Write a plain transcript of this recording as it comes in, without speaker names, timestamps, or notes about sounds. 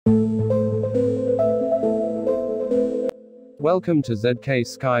Welcome to ZK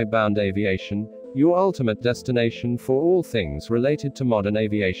Skybound Aviation, your ultimate destination for all things related to modern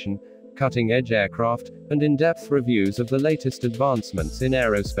aviation, cutting-edge aircraft, and in-depth reviews of the latest advancements in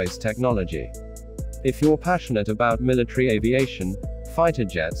aerospace technology. If you're passionate about military aviation, fighter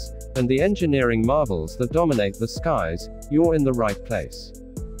jets, and the engineering marvels that dominate the skies, you're in the right place.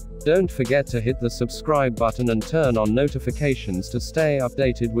 Don't forget to hit the subscribe button and turn on notifications to stay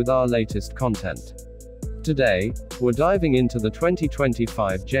updated with our latest content. Today, we're diving into the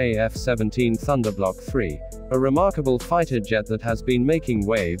 2025 JF-17 Thunder Block III, a remarkable fighter jet that has been making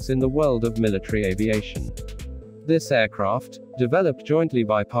waves in the world of military aviation. This aircraft, developed jointly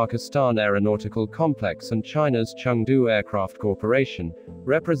by Pakistan Aeronautical Complex and China's Chengdu Aircraft Corporation,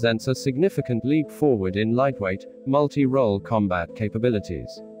 represents a significant leap forward in lightweight, multi-role combat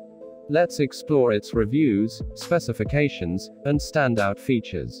capabilities. Let's explore its reviews, specifications, and standout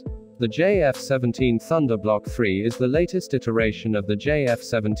features. The JF-17 Thunder Block III is the latest iteration of the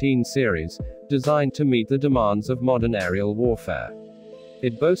JF-17 series, designed to meet the demands of modern aerial warfare.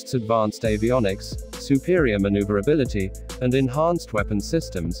 It boasts advanced avionics, superior maneuverability, and enhanced weapon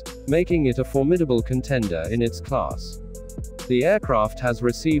systems, making it a formidable contender in its class. The aircraft has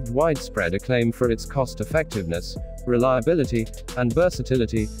received widespread acclaim for its cost-effectiveness, reliability, and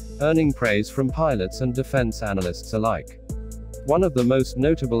versatility, earning praise from pilots and defense analysts alike. One of the most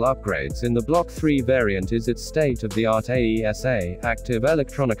notable upgrades in the Block III variant is its state-of-the-art AESA, Active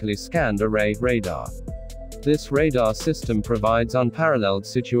Electronically Scanned Array radar. This radar system provides unparalleled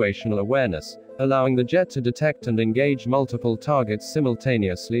situational awareness, allowing the jet to detect and engage multiple targets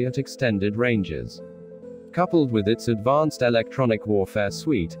simultaneously at extended ranges. Coupled with its advanced electronic warfare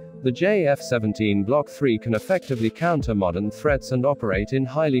suite, the JF-17 Block III can effectively counter modern threats and operate in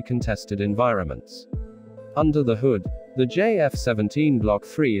highly contested environments. Under the hood, the JF-17 Block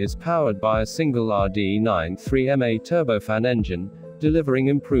III is powered by a single RD-93MA turbofan engine, delivering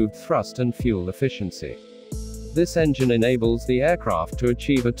improved thrust and fuel efficiency. This engine enables the aircraft to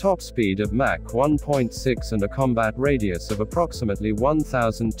achieve a top speed of Mach 1.6 and a combat radius of approximately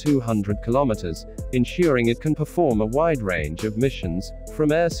 1,200 kilometers, ensuring it can perform a wide range of missions,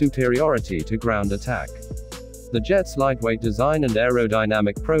 from air superiority to ground attack. The jet's lightweight design and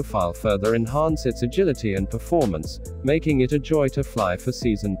aerodynamic profile further enhance its agility and performance, making it a joy to fly for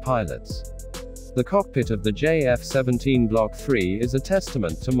seasoned pilots. The cockpit of the JF-17 Block III is a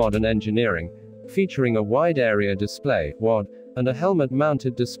testament to modern engineering, featuring a wide-area display (WAD), and a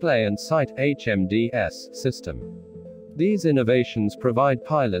helmet-mounted display and sight (HMDS) system. These innovations provide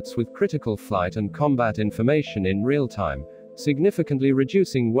pilots with critical flight and combat information in real time, significantly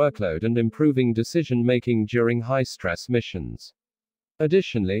reducing workload and improving decision-making during high-stress missions.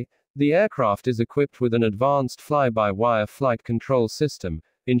 Additionally, the aircraft is equipped with an advanced fly-by-wire flight control system,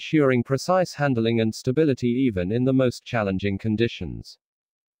 ensuring precise handling and stability even in the most challenging conditions.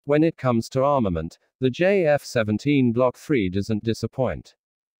 When it comes to armament, the JF-17 Block III doesn't disappoint.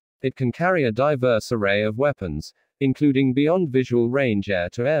 It can carry a diverse array of weapons, including beyond visual range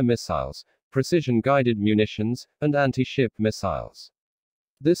air-to-air missiles, precision-guided munitions, and anti-ship missiles.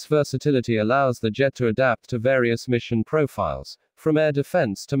 This versatility allows the jet to adapt to various mission profiles, from air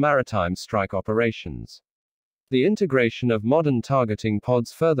defense to maritime strike operations. The integration of modern targeting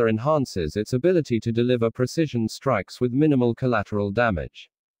pods further enhances its ability to deliver precision strikes with minimal collateral damage.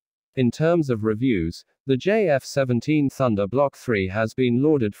 In terms of reviews, the JF-17 Thunder Block III has been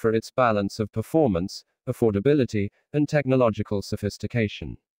lauded for its balance of performance, affordability, and technological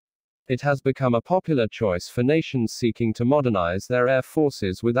sophistication. It has become a popular choice for nations seeking to modernize their air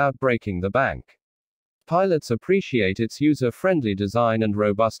forces without breaking the bank. Pilots appreciate its user-friendly design and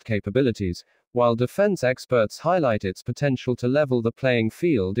robust capabilities, while defense experts highlight its potential to level the playing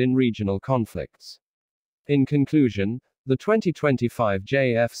field in regional conflicts. In conclusion, the 2025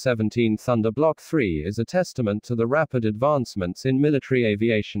 JF-17 Thunder Block III is a testament to the rapid advancements in military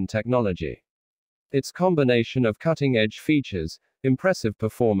aviation technology. Its combination of cutting-edge features, impressive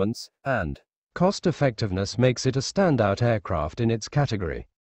performance, and cost-effectiveness makes it a standout aircraft in its category.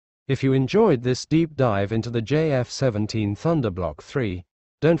 If you enjoyed this deep dive into the JF-17 Thunder Block III,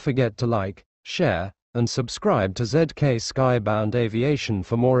 don't forget to like, share, and subscribe to ZK Skybound Aviation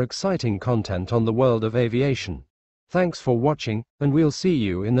for more exciting content on the world of aviation. Thanks for watching, and we'll see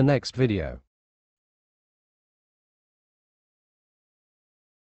you in the next video.